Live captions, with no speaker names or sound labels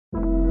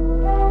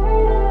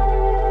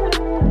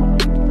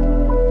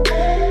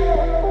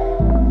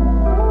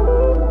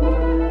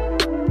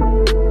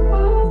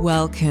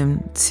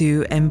welcome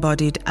to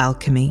Embodied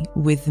Alchemy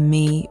with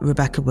me,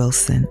 Rebecca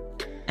Wilson,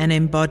 an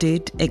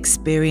embodied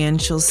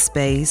experiential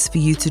space for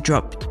you to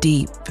drop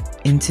deep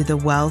into the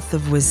wealth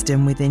of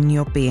wisdom within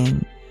your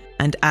being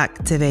and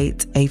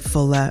activate a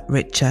fuller,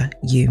 richer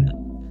you.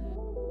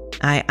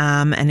 I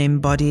am an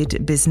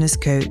embodied business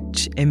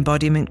coach,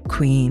 embodiment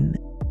queen,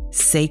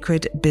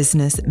 sacred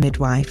business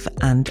midwife,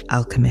 and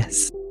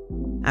alchemist.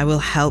 I will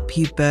help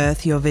you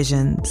birth your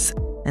visions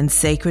and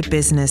sacred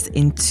business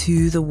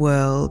into the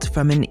world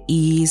from an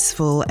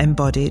easeful,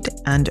 embodied,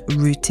 and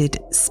rooted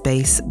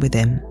space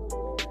within.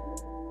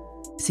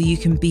 So you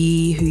can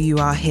be who you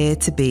are here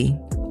to be,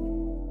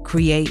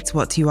 create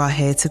what you are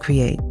here to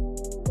create,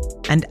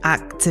 and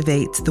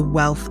activate the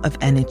wealth of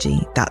energy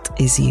that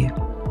is you.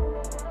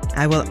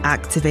 I will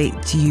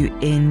activate you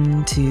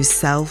into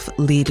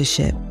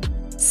self-leadership,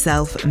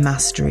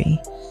 self-mastery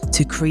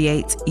to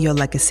create your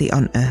legacy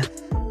on earth.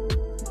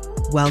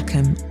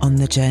 Welcome on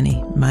the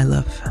journey, my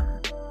love.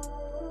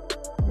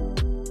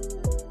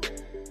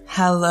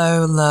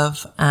 Hello,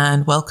 love,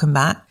 and welcome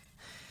back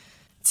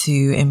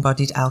to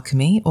Embodied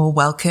Alchemy, or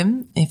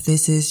welcome if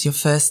this is your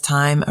first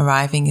time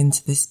arriving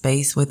into this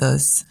space with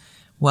us.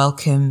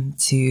 Welcome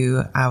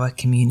to our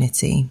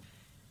community.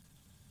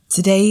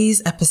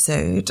 Today's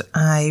episode,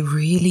 I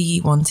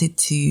really wanted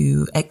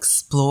to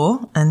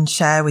explore and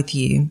share with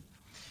you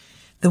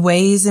the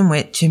ways in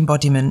which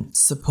embodiment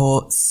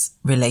supports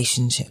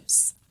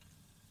relationships.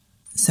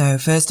 So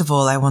first of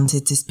all, I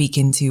wanted to speak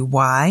into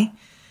why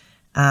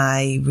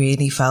I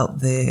really felt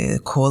the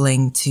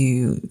calling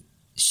to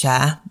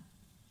share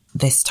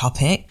this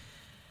topic.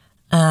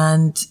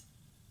 And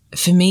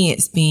for me,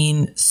 it's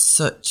been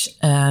such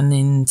an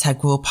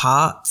integral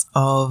part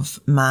of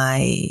my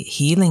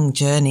healing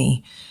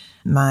journey,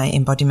 my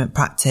embodiment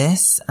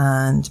practice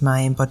and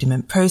my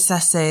embodiment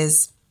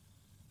processes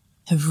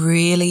have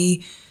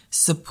really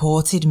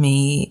supported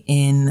me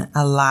in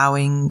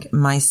allowing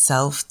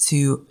myself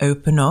to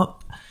open up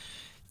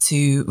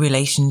to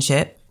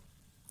relationship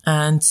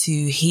and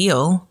to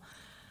heal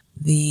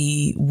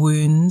the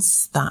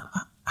wounds that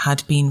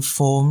had been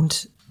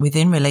formed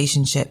within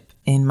relationship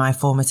in my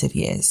formative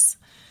years.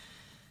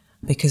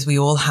 Because we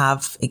all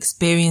have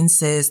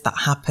experiences that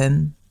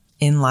happen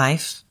in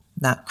life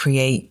that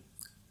create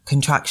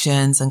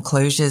contractions and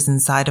closures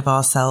inside of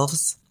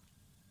ourselves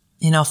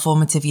in our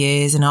formative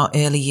years, in our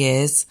early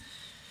years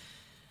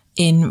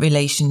in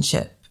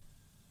relationship,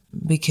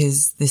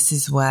 because this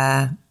is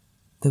where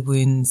the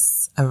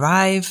wounds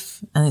arrive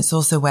and it's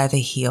also where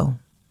they heal.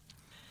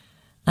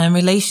 And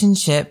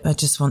relationship, I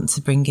just want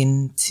to bring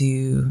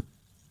into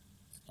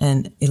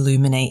and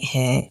illuminate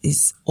here,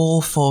 is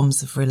all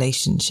forms of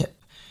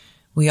relationship.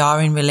 We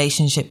are in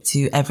relationship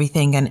to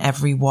everything and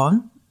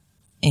everyone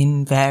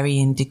in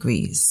varying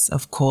degrees.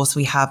 Of course,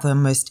 we have the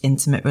most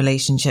intimate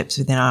relationships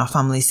within our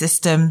family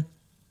system.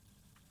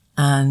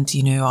 And,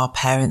 our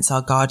parents,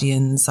 our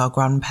guardians, our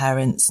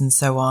grandparents, and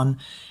so on.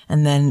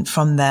 And then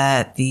from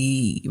there,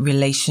 the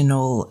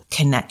relational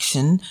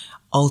connection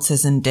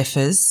alters and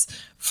differs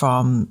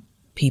from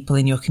people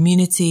in your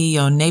community,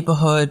 your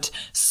neighborhood,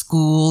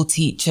 school,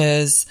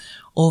 teachers,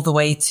 all the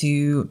way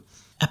to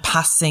a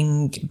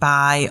passing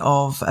by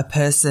of a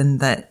person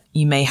that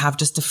you may have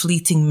just a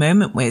fleeting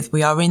moment with.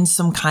 We are in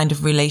some kind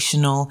of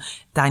relational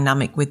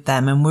dynamic with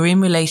them, and we're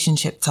in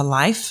relationship to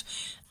life.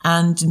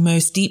 And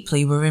most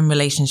deeply, we're in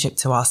relationship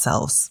to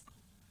ourselves.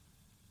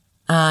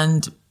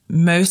 And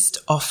most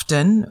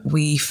often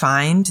we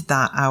find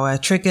that our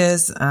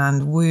triggers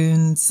and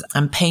wounds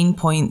and pain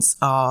points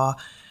are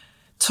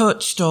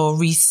touched or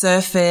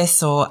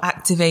resurfaced or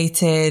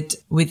activated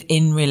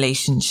within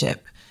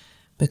relationship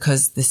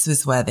because this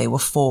was where they were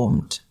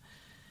formed.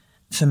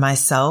 For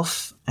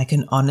myself, I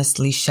can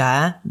honestly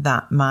share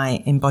that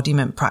my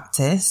embodiment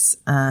practice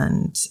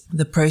and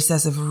the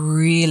process of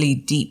really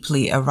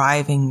deeply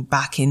arriving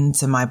back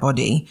into my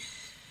body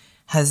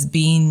has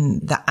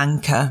been the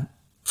anchor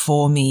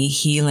for me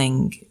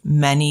healing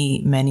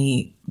many,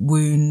 many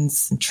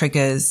wounds and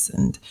triggers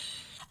and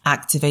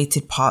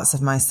activated parts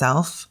of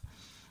myself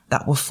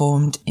that were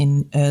formed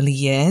in early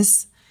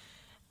years.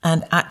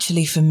 And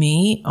actually for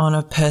me, on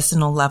a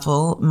personal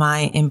level,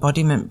 my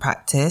embodiment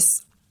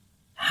practice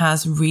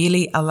has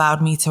really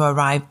allowed me to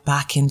arrive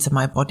back into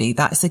my body.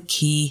 That's a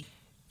key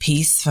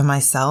piece for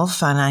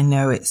myself. And I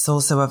know it's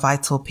also a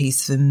vital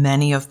piece for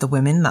many of the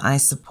women that I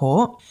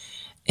support,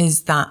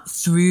 is that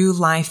through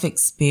life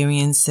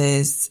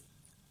experiences,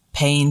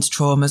 pains,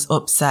 traumas,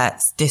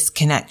 upsets,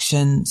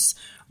 disconnections,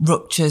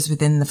 ruptures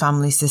within the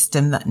family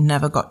system that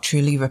never got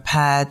truly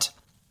repaired,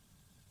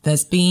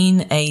 there's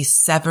been a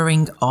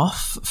severing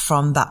off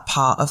from that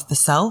part of the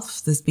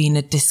self. There's been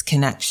a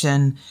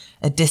disconnection,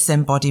 a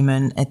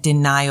disembodiment, a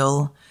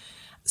denial,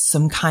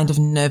 some kind of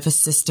nervous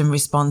system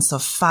response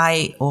of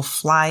fight or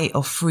flight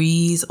or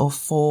freeze or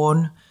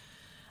fawn.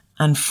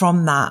 And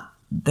from that,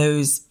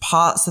 those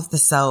parts of the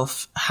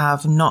self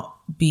have not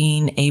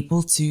been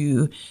able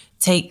to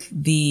take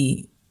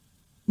the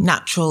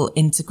natural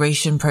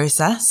integration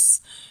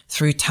process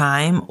through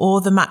time,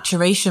 or the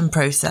maturation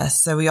process.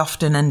 So we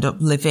often end up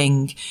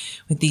living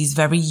with these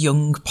very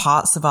young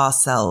parts of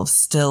ourselves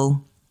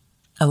still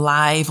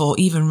alive, or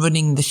even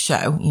running the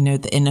show,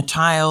 the inner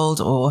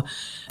child or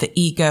the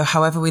ego,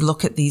 however we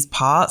look at these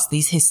parts,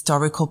 these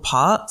historical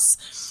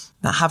parts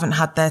that haven't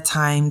had their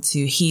time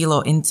to heal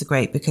or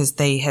integrate because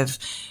they have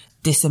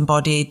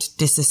disembodied,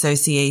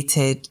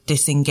 disassociated,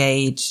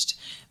 disengaged,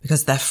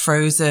 because they're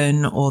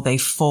frozen or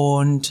they've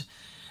fawned.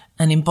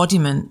 And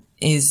embodiment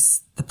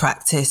is the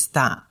practice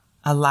that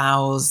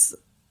allows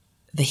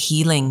the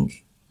healing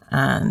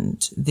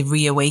and the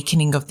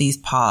reawakening of these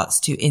parts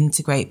to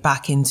integrate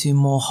back into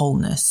more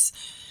wholeness,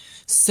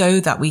 so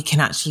that we can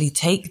actually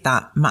take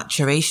that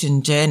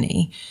maturation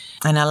journey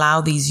and allow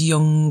these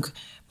young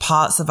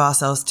parts of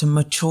ourselves to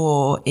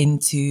mature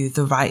into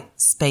the right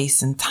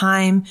space and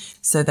time,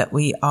 so that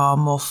we are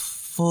more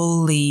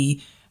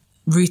fully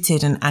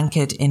rooted and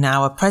anchored in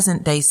our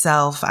present day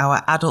self,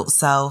 our adult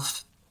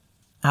self,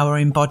 our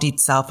embodied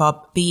self,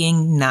 our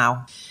being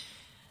now.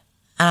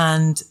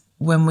 And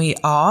when we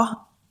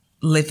are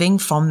living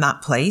from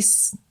that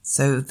place,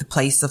 so the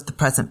place of the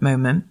present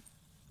moment,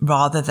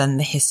 rather than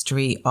the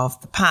history of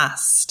the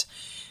past,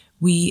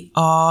 we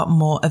are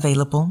more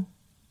available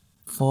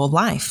for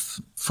life,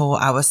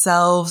 for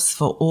ourselves,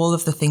 for all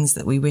of the things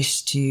that we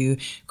wish to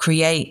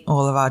create,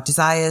 all of our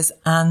desires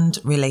and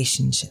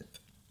relationship.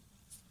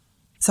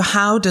 So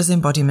how does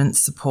embodiment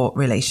support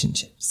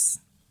relationships?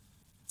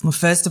 Well,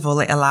 first of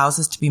all, it allows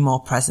us to be more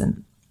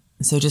present.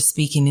 So just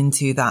speaking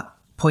into that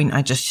point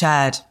I just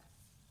shared,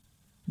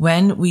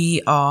 when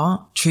we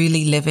are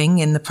truly living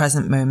in the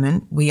present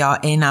moment, we are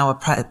in our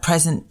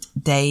present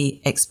day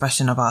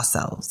expression of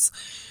ourselves.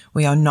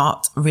 We are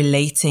not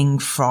relating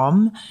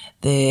from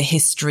the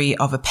history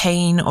of a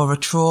pain or a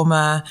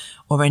trauma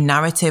or a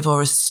narrative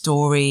or a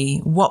story,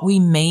 what we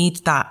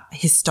made that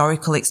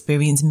historical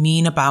experience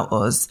mean about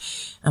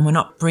us. And we're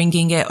not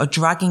bringing it or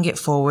dragging it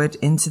forward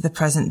into the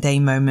present day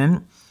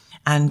moment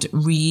and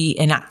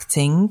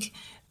reenacting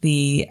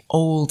the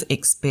old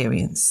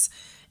experience.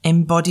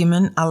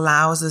 Embodiment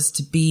allows us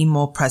to be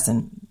more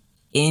present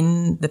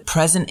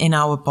in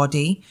our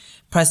body,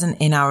 present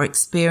in our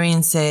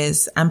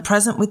experiences, and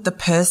present with the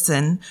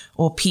person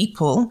or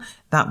people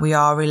that we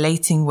are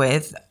relating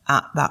with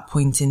at that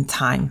point in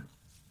time.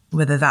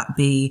 Whether that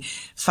be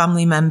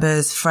family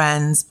members,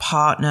 friends,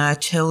 partner,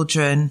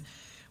 children,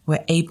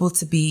 we're able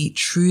to be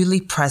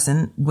truly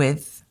present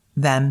with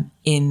them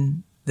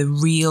in the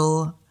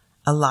real,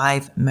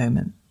 alive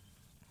moment.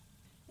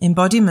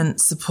 Embodiment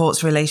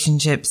supports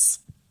relationships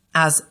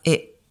as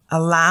it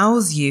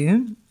allows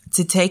you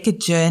to take a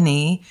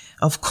journey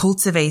of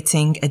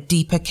cultivating a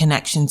deeper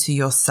connection to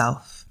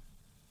yourself.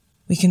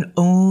 We can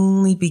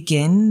only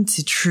begin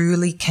to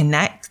truly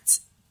connect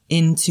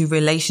into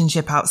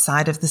relationship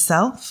outside of the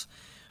self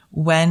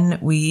when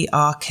we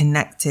are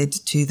connected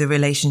to the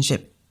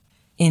relationship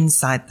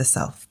inside the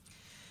self.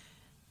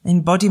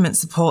 Embodiment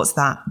supports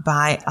that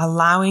by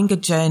allowing a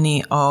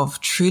journey of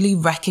truly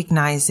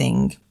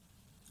recognizing,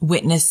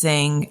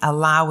 witnessing,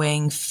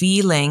 allowing,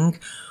 feeling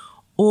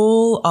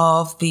all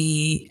of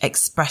the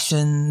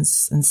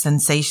expressions and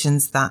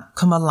sensations that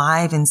come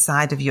alive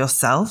inside of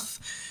yourself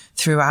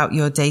throughout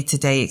your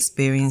day-to-day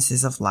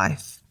experiences of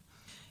life.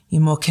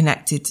 You're more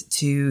connected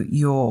to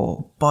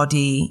your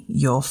body,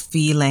 your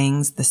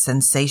feelings, the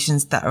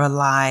sensations that are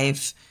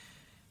alive,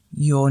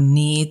 your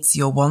needs,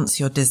 your wants,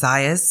 your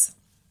desires.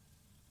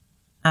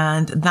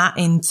 And that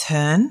in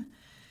turn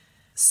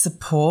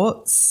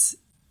supports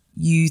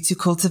you to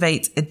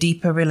cultivate a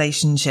deeper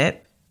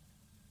relationship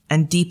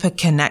and deeper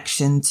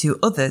connection to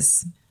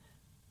others.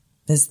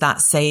 There's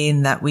that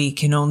saying that we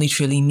can only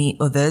truly meet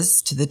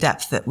others to the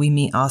depth that we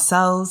meet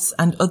ourselves,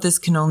 and others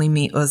can only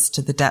meet us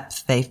to the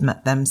depth they've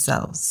met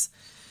themselves.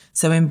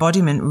 So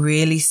embodiment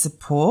really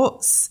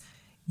supports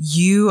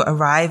you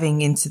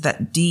arriving into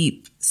that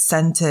deep,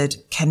 centered,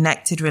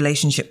 connected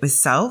relationship with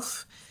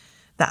self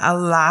that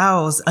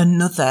allows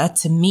another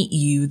to meet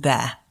you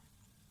there.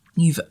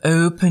 You've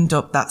opened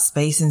up that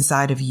space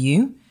inside of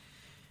you,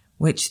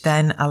 which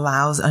then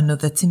allows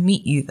another to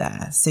meet you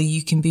there. So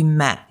you can be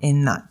met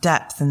in that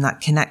depth and that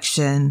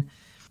connection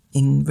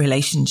in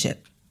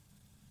relationship.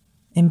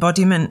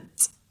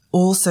 Embodiment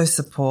also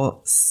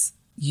supports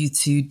you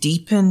to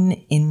deepen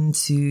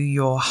into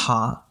your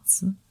heart.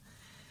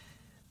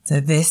 So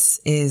this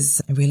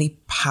is a really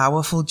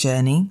powerful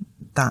journey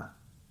that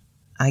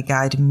I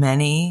guide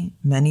many,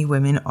 many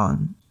women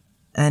on.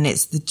 And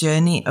it's the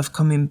journey of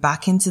coming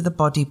back into the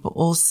body, but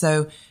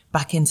also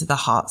back into the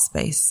heart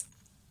space.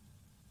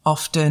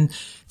 Often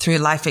through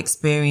life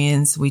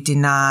experience, we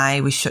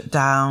deny, we shut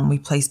down, we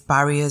place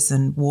barriers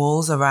and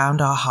walls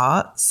around our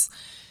hearts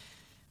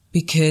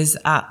because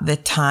at the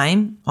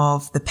time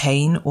of the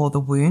pain or the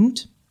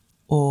wound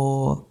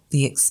or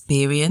the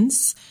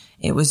experience,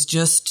 it was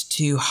just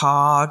too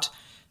hard,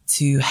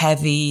 too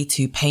heavy,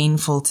 too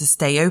painful to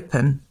stay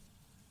open,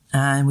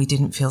 and we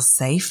didn't feel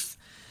safe.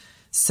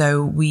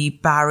 So we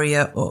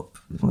barrier up.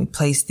 We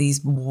place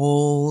these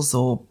walls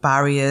or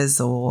barriers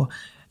or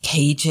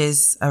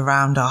cages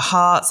around our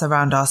hearts,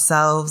 around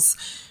ourselves,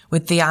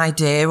 with the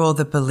idea or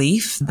the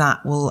belief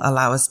that will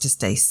allow us to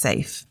stay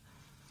safe.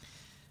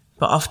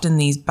 But often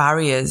these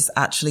barriers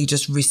actually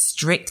just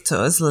restrict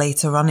us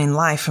later on in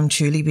life from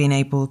truly being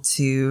able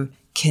to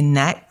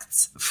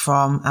connect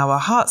from our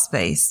heart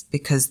space,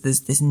 because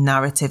there's this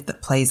narrative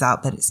that plays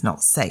out that it's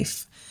not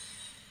safe.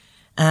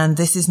 And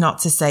this is not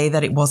to say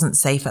that it wasn't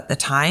safe at the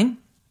time.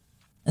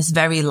 It's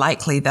very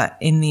likely that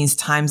in these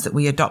times that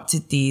we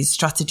adopted these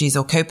strategies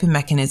or coping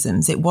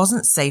mechanisms, it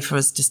wasn't safe for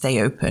us to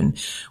stay open.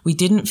 We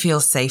didn't feel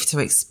safe to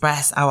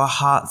express our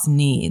heart's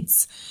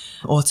needs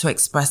or to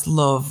express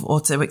love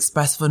or to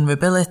express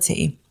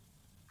vulnerability.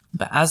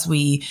 But as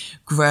we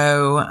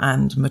grow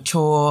and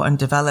mature and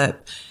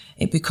develop,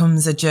 it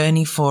becomes a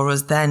journey for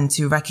us then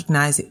to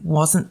recognize it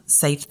wasn't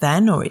safe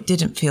then, or it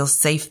didn't feel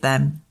safe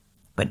then,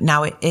 but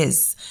now it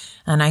is.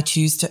 And I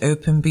choose to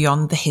open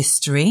beyond the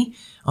history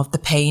of the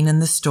pain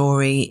and the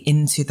story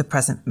into the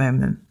present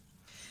moment.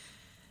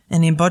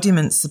 And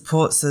embodiment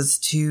supports us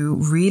to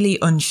really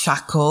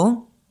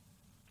unshackle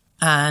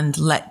and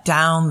let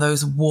down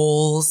those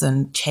walls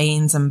and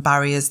chains and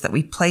barriers that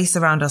we place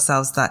around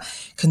ourselves that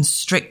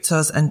constrict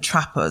us and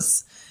trap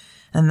us.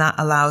 And that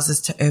allows us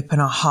to open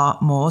our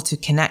heart more to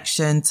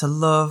connection, to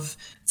love,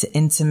 to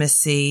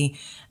intimacy,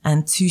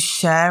 and to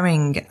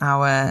sharing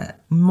our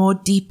more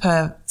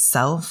deeper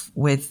self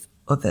with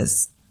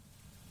others.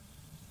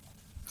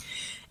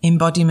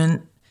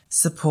 Embodiment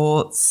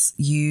supports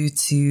you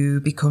to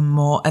become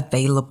more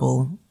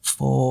available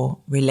for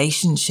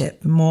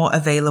relationship, more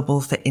available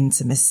for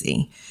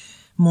intimacy,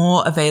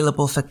 more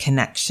available for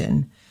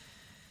connection.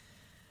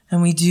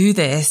 And we do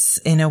this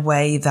in a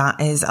way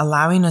that is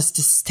allowing us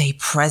to stay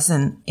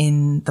present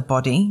in the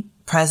body,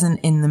 present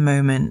in the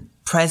moment,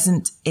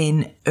 present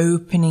in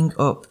opening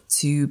up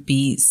to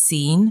be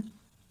seen,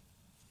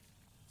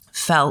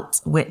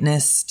 felt,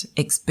 witnessed,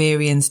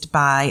 experienced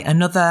by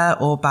another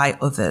or by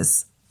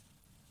others.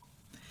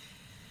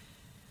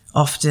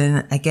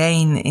 Often,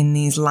 again, in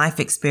these life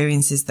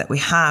experiences that we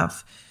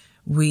have,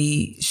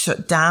 we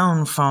shut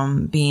down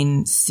from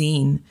being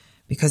seen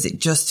because it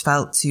just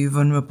felt too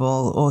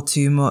vulnerable or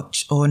too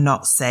much or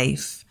not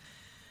safe.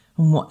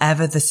 And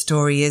whatever the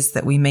story is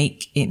that we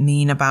make it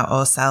mean about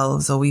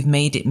ourselves, or we've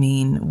made it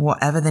mean,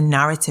 whatever the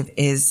narrative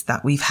is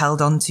that we've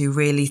held onto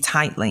really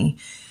tightly,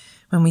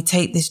 when we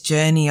take this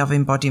journey of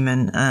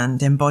embodiment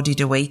and embodied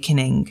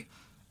awakening,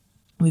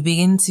 we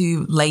begin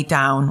to lay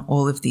down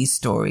all of these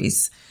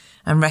stories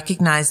and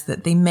recognize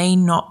that they may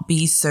not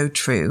be so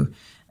true,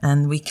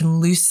 and we can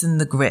loosen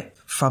the grip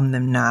from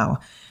them now,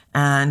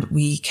 and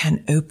we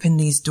can open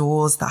these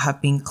doors that have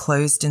been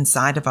closed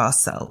inside of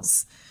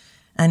ourselves.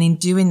 And in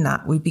doing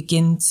that, we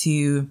begin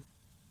to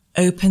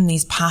open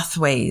these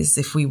pathways,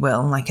 if we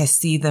will. Like, I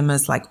see them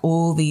as like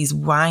all these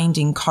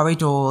winding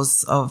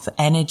corridors of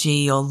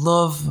energy or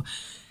love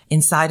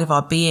inside of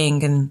our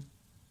being. And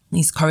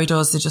these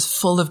corridors are just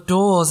full of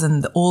doors,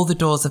 and all the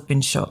doors have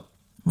been shut.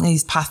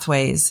 These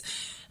pathways.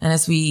 And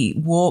as we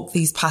walk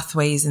these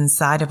pathways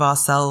inside of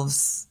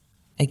ourselves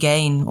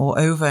again or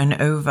over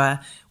and over,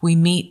 we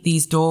meet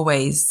these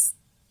doorways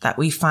that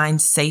we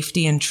find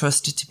safety and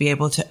trust to be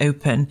able to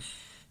open,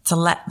 to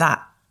let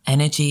that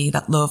energy,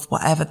 that love,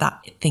 whatever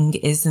that thing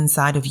is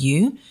inside of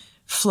you,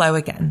 flow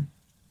again.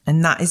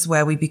 And that is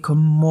where we become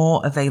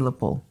more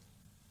available,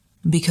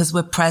 because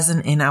we're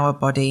present in our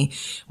body.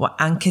 We're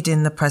anchored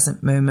in the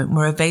present moment.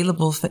 We're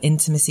available for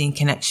intimacy and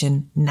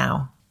connection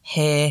now,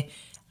 here,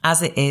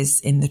 as it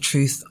is in the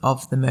truth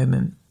of the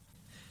moment.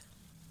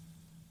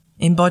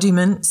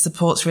 Embodiment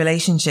supports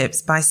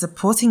relationships by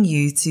supporting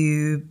you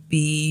to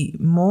be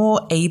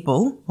more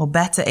able or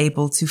better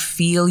able to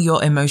feel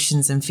your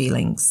emotions and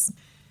feelings.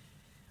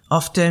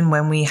 Often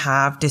when we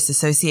have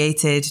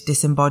disassociated,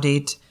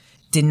 disembodied,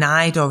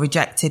 denied or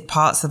rejected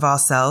parts of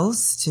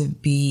ourselves to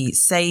be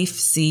safe,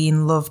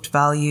 seen, loved,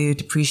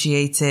 valued,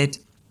 appreciated,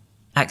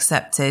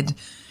 accepted,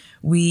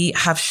 we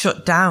have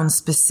shut down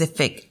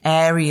specific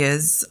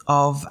areas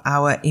of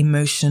our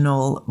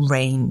emotional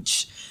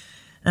range.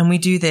 And we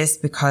do this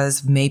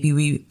because maybe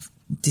we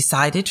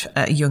decided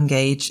at a young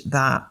age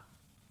that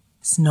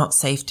it's not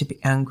safe to be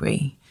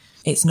angry.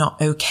 It's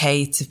not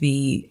okay to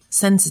be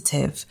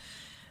sensitive.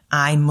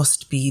 I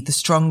must be the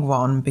strong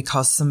one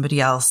because somebody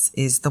else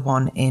is the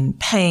one in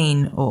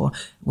pain, or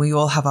we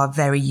all have our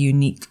very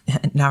unique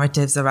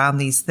narratives around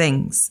these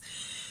things.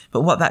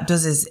 But what that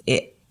does is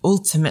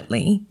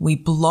ultimately, we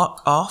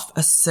block off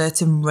a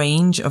certain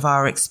range of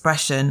our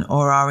expression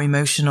or our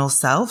emotional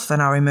self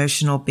and our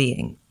emotional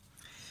being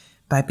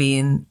by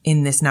being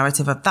in this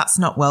narrative of that's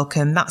not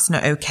welcome, that's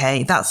not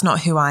okay, that's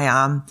not who I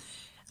am,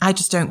 I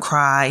just don't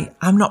cry,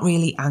 I'm not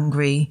really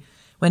angry.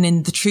 When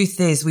in the truth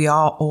is we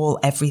are all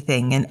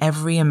everything, and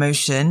every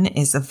emotion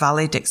is a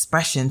valid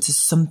expression to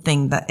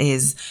something that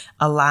is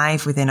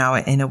alive within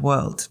our inner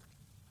world.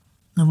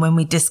 And when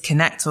we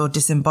disconnect or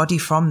disembody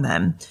from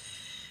them,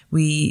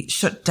 we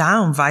shut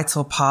down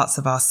vital parts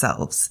of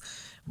ourselves.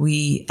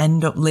 We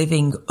end up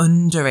living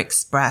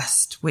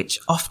underexpressed, which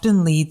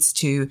often leads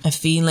to a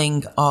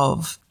feeling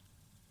of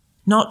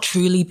not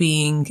truly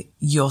being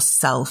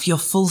yourself, your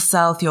full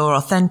self, your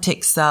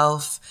authentic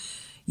self,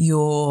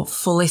 your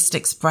fullest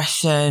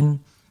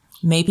expression,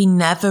 maybe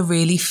never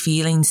really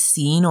feeling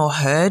seen or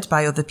heard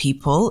by other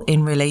people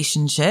in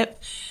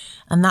relationship.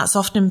 And that's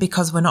often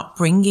because we're not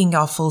bringing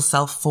our full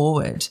self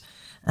forward.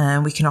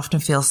 We can often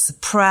feel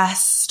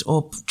suppressed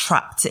or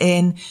trapped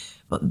in,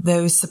 but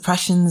those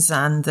suppressions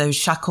and those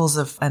shackles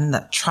and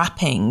that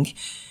trapping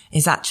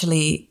is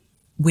actually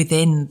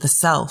within the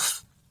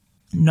self,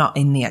 not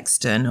in the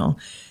external.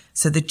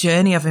 So the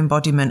journey of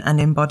embodiment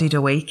and embodied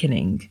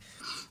awakening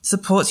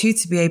supports you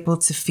to be able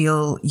to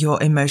feel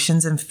your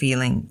emotions and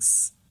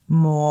feelings,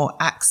 more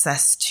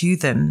access to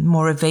them,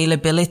 more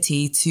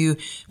availability to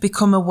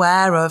become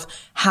aware of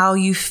how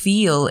you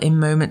feel in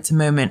moment to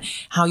moment,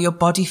 how your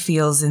body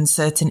feels in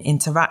certain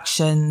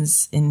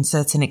interactions, in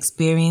certain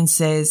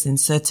experiences, in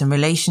certain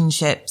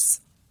relationships.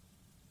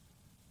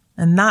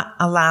 And that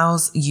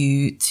allows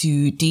you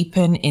to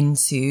deepen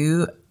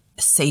into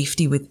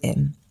safety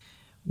within.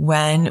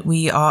 When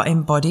we are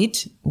embodied,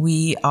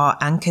 we are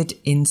anchored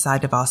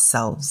inside of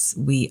ourselves.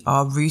 We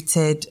are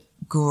rooted,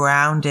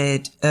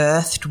 grounded,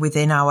 earthed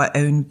within our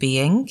own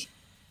being.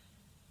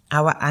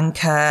 Our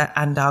anchor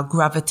and our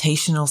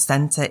gravitational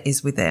center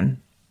is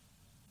within.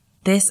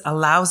 This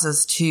allows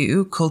us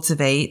to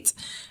cultivate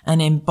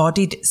an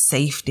embodied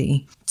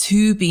safety,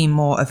 to be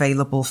more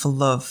available for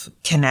love,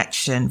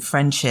 connection,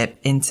 friendship,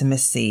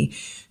 intimacy,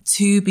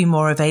 to be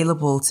more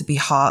available to be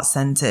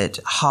heart-centered,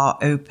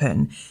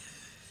 heart-open,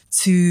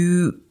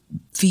 to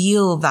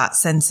feel that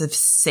sense of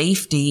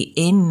safety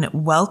in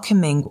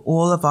welcoming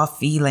all of our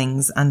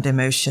feelings and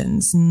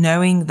emotions,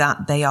 knowing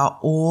that they are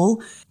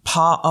all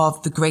part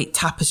of the great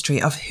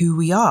tapestry of who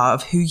we are,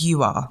 of who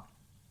you are.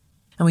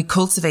 And we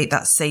cultivate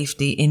that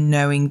safety in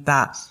knowing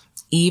that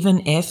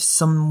even if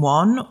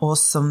someone or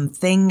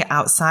something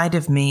outside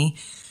of me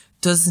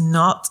does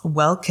not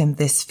welcome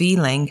this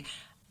feeling,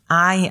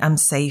 I am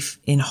safe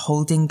in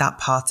holding that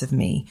part of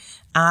me.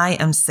 I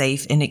am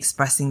safe in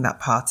expressing that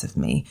part of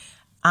me.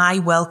 I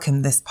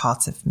welcome this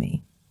part of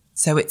me.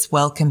 So it's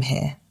welcome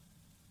here.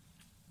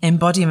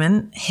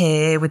 Embodiment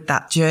here with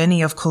that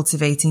journey of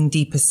cultivating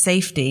deeper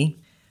safety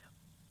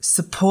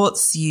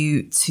supports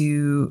you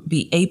to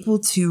be able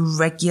to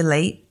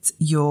regulate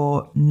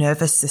your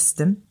nervous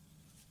system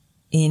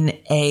in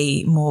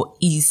a more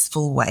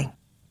easeful way.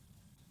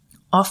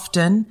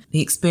 Often,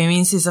 the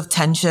experiences of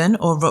tension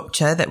or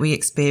rupture that we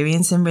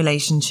experience in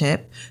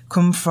relationship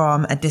come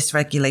from a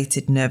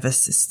dysregulated nervous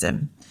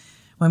system.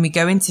 When we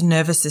go into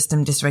nervous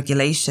system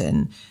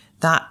dysregulation,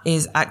 that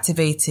is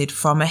activated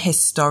from a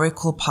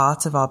historical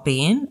part of our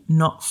being,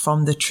 not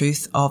from the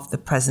truth of the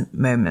present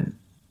moment.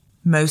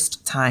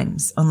 Most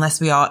times,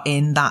 unless we are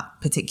in that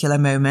particular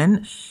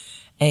moment,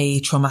 a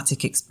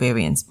traumatic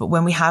experience. But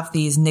when we have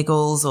these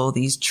niggles or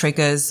these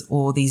triggers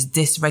or these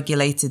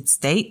dysregulated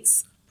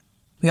states,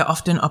 we are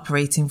often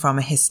operating from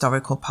a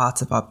historical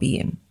part of our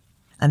being.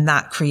 And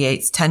that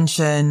creates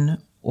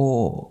tension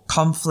or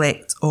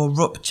conflict or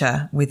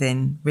rupture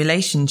within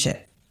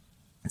relationship.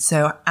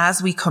 So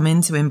as we come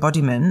into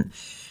embodiment,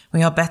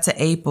 we are better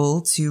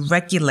able to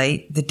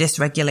regulate the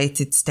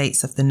dysregulated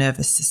states of the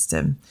nervous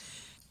system,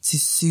 to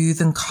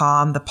soothe and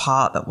calm the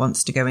part that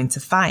wants to go into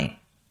fight,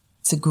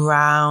 to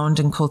ground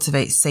and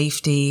cultivate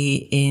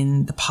safety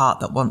in the part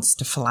that wants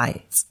to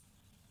flight,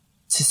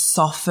 to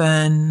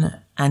soften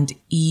and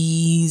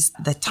ease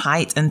the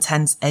tight and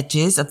tense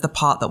edges of the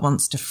part that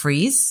wants to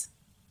freeze,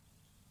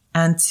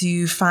 and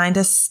to find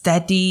a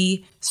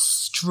steady,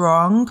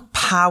 strong,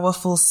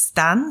 powerful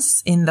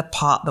stance in the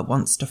part that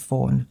wants to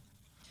fawn.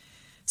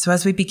 So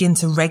as we begin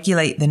to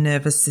regulate the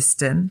nervous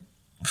system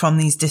from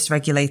these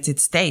dysregulated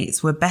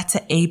states, we're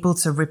better able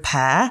to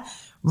repair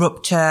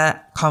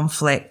rupture,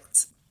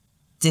 conflict,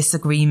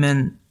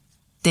 disagreement,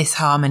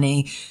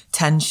 disharmony,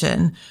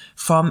 tension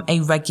from a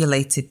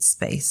regulated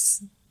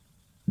space.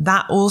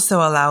 That also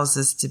allows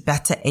us to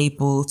better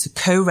able to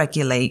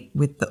co-regulate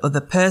with the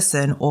other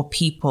person or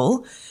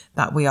people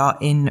that we are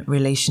in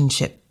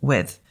relationship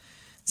with.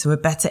 So we're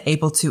better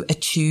able to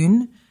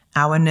attune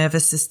our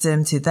nervous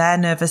system to their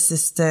nervous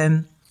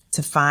system,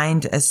 to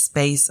find a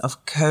space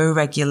of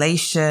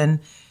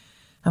co-regulation.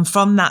 And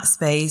from that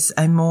space,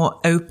 a more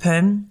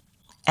open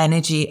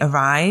energy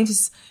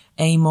arrives,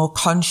 a more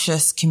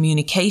conscious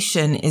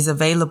communication is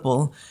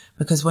available,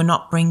 because we're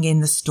not bringing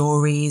the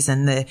stories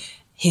and the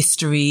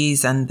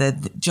histories and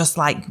the just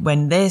like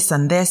when this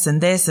and this and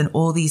this and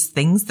all these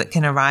things that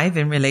can arrive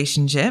in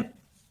relationship.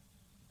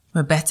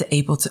 We're better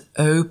able to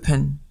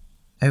open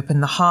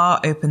the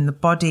heart, open the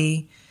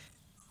body,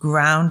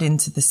 ground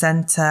into the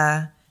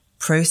center,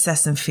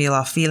 process and feel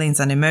our feelings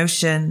and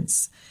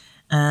emotions,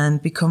 and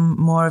become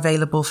more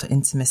available for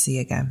intimacy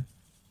again.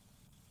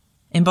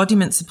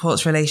 Embodiment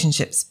supports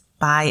relationships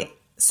by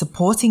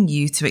supporting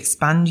you to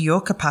expand your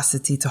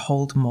capacity to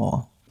hold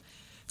more,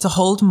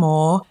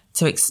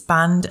 to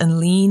expand and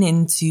lean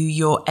into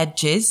your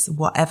edges,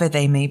 whatever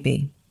they may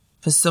be.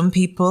 For some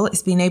people,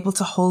 it's being able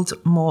to hold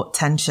more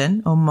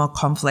tension or more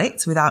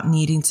conflict without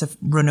needing to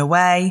run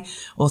away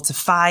or to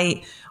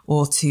fight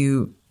or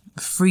to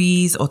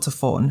freeze or to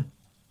fawn.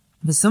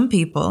 For some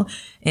people,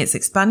 it's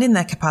expanding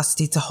their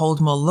capacity to hold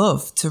more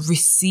love, to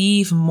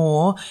receive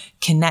more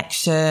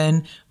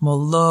connection, more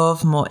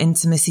love, more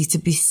intimacy, to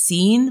be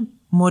seen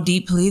more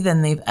deeply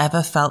than they've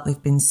ever felt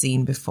they've been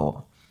seen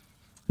before.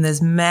 And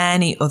there's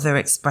many other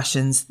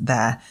expressions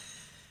there.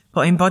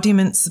 But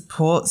embodiment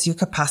supports your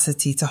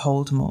capacity to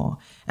hold more.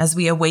 As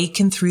we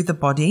awaken through the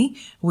body,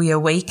 we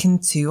awaken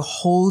to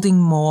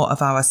holding more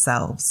of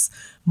ourselves,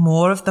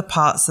 more of the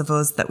parts of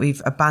us that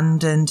we've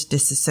abandoned,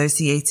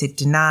 disassociated,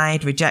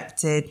 denied,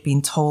 rejected,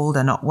 been told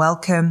are not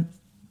welcome.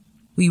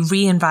 We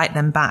re-invite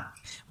them back.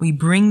 We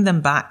bring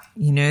them back.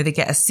 They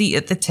get a seat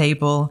at the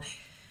table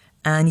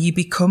and you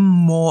become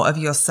more of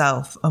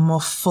yourself, a more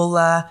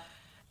fuller,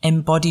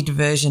 embodied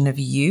version of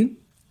you,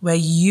 where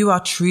you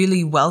are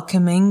truly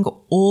welcoming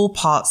all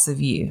parts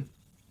of you.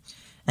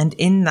 And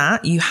in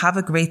that, you have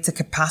a greater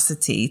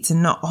capacity to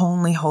not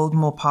only hold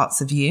more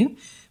parts of you,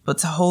 but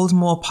to hold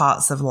more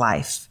parts of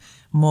life,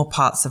 more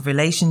parts of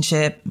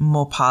relationship,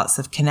 more parts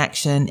of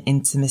connection,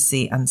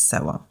 intimacy, and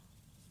so on.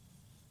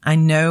 I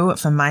know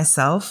for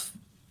myself,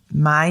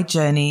 my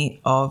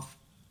journey of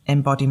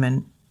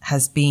embodiment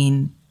has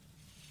been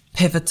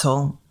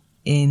pivotal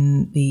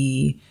in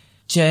the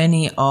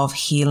journey of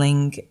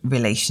healing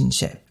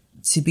relationship,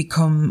 to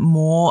become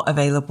more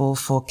available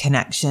for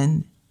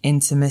connection,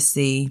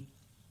 intimacy,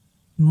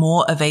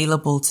 more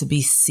available to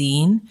be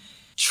seen,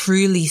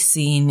 truly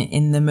seen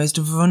in the most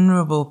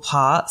vulnerable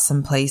parts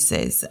and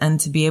places, and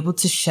to be able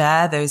to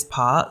share those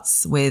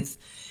parts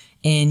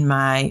in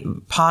my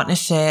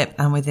partnership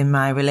and within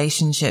my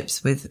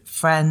relationships with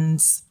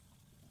friends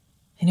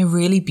in a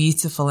really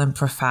beautiful and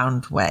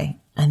profound way.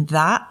 And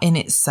that in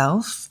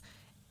itself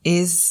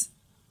is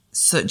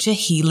such a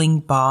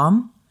healing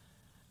balm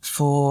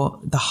for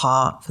the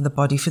heart, for the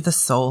body, for the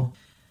soul.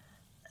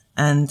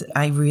 And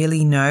I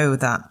really know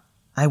that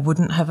I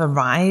wouldn't have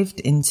arrived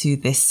into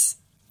this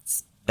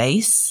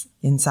space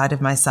inside of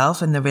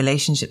myself and the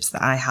relationships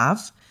that I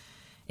have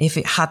if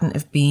it hadn't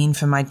have been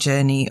for my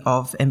journey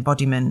of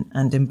embodiment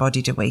and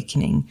embodied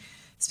awakening.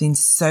 It's been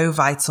so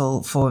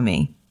vital for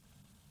me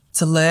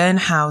to learn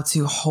how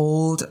to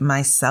hold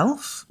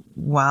myself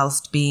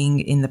whilst being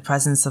in the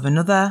presence of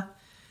another,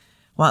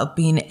 while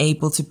being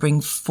able to bring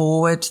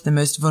forward the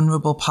most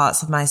vulnerable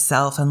parts of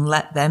myself and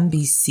let them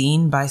be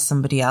seen by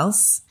somebody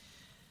else,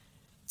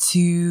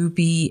 to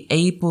be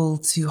able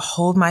to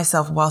hold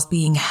myself whilst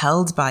being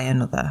held by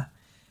another,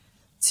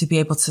 to be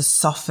able to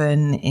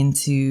soften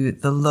into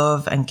the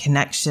love and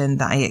connection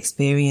that I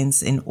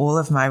experience in all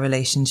of my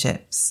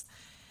relationships,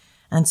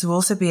 and to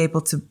also be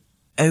able to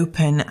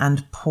open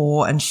and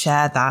pour and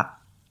share that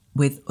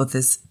with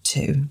others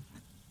too.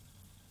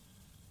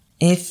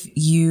 If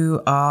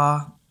you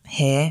are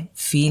here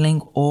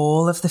feeling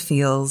all of the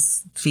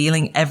feels,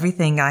 feeling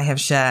everything I have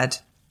shared,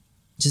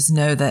 just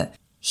know that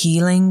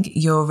healing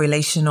your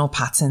relational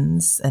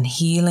patterns and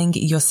healing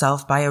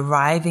yourself by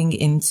arriving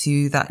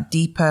into that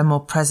deeper, more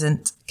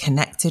present,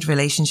 connected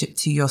relationship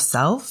to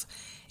yourself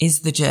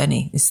is the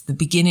journey. It's the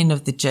beginning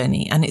of the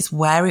journey, and it's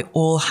where it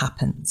all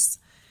happens.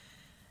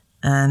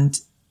 And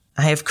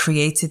I have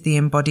created the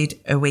Embodied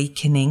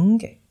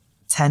Awakening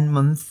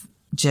 10-month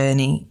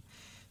journey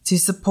to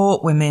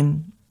support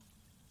women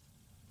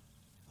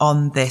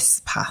on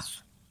this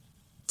path,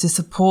 to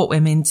support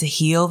women to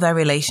heal their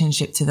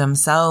relationship to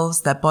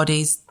themselves, their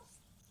bodies,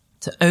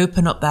 to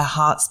open up their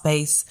heart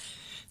space,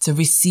 to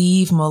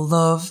receive more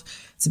love,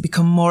 to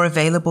become more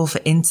available for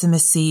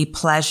intimacy,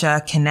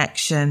 pleasure,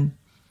 connection,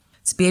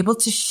 to be able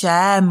to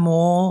share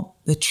more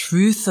the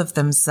truth of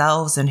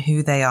themselves and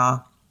who they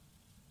are,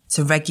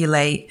 to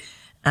regulate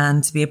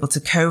and to be able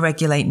to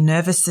co-regulate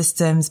nervous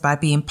systems by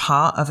being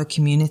part of a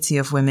community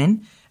of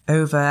women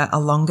over a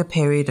longer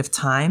period of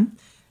time.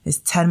 This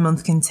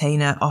 10-month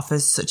container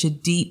offers such a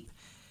deep,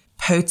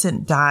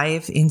 potent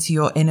dive into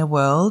your inner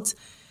world,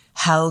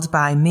 held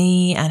by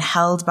me and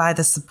held by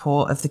the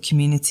support of the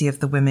community of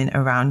the women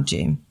around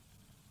you.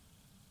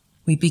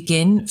 We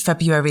begin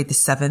February the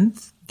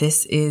 7th.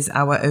 This is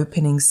our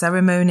opening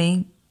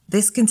ceremony.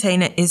 This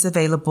container is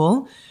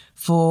available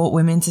for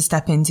women to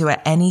step into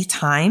at any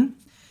time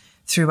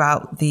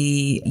throughout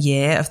the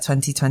year of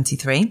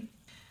 2023.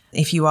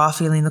 If you are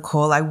feeling the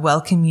call, I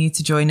welcome you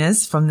to join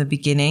us from the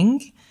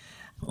beginning.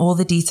 All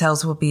the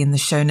details will be in the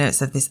show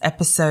notes of this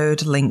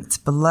episode,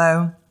 linked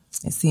below.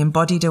 It's the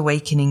Embodied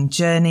Awakening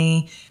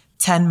journey.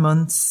 10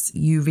 months,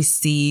 you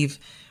receive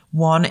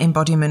one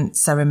embodiment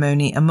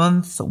ceremony a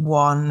month,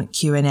 one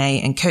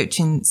Q&A and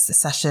coaching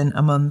session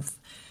a month,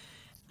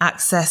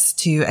 access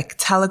to a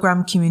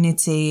Telegram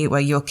community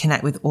where you'll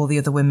connect with all the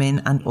other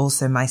women and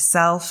also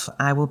myself.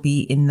 I will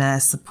be in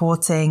there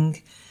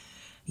supporting.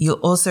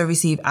 You'll also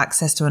receive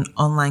access to an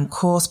online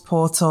course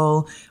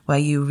portal where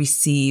you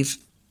receive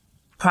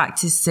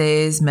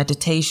practices,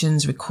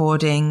 meditations,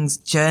 recordings,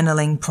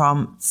 journaling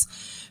prompts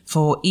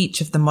for each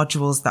of the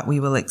modules that we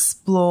will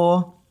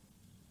explore.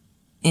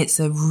 It's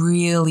a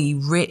really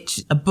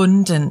rich,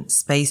 abundant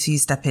space for you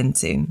to step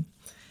into.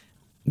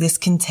 This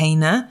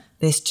container,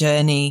 this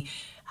journey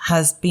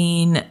has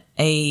been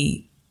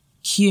a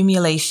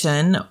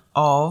accumulation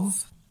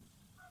of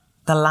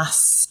the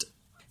last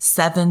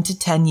 7 to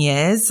 10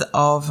 years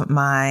of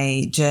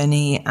my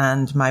journey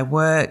and my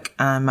work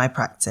and my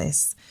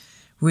practice,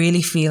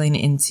 really feeling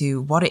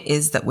into what it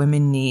is that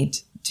women need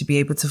to be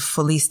able to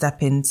fully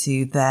step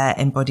into their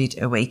embodied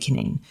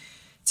awakening,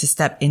 to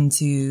step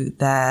into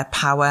their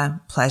power,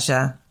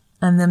 pleasure,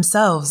 and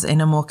themselves in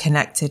a more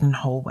connected and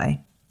whole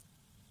way.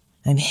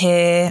 I'm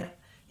here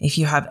if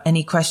you have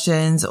any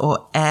questions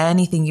or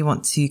anything you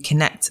want to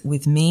connect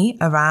with me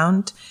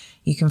around.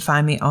 You can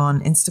find me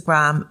on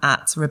Instagram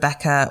at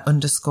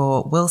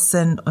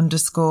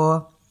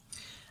Rebecca_Wilson_.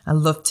 I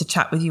love to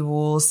chat with you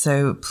all.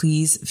 So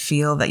please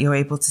feel that you're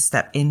able to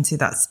step into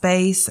that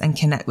space and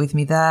connect with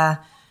me there.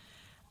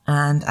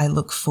 And I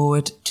look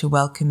forward to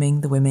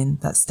welcoming the women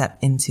that step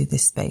into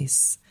this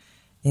space.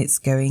 It's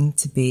going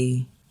to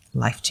be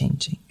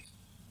life-changing.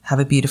 Have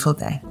a beautiful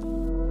day.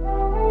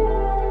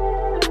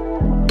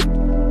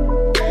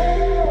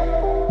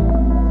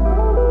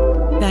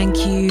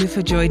 Thank you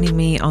for joining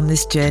me on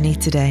this journey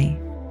today.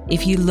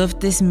 If you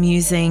loved this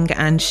musing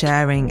and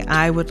sharing,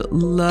 I would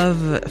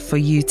love for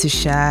you to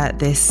share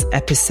this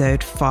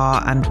episode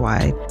far and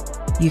wide.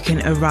 You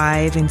can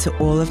arrive into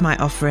all of my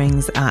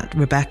offerings at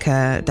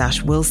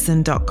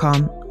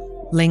rebecca-wilson.com.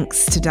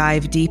 Links to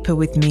dive deeper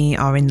with me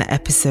are in the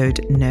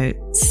episode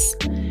notes.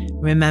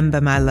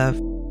 Remember, my love,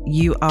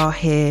 you are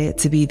here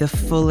to be the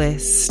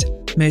fullest,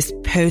 most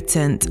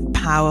potent,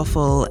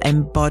 powerful,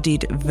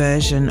 embodied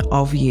version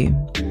of you.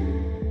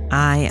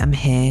 I am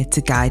here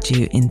to guide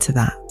you into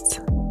that.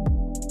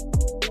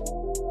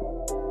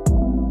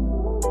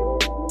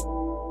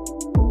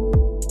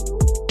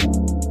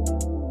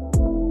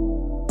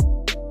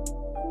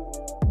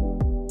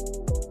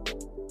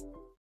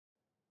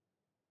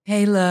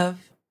 Hey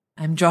love,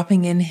 I'm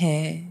dropping in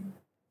here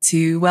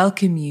to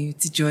welcome you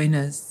to join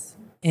us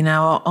in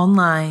our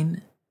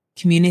online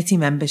community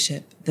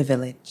membership, The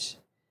Village.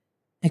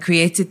 I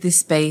created this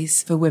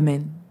space for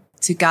women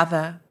to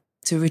gather,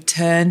 to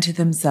return to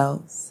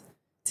themselves,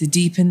 to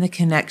deepen the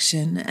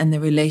connection and the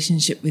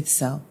relationship with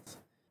self,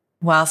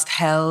 whilst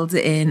held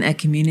in a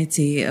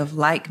community of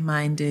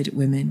like-minded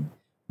women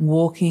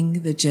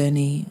walking the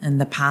journey and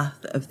the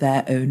path of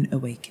their own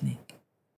awakening.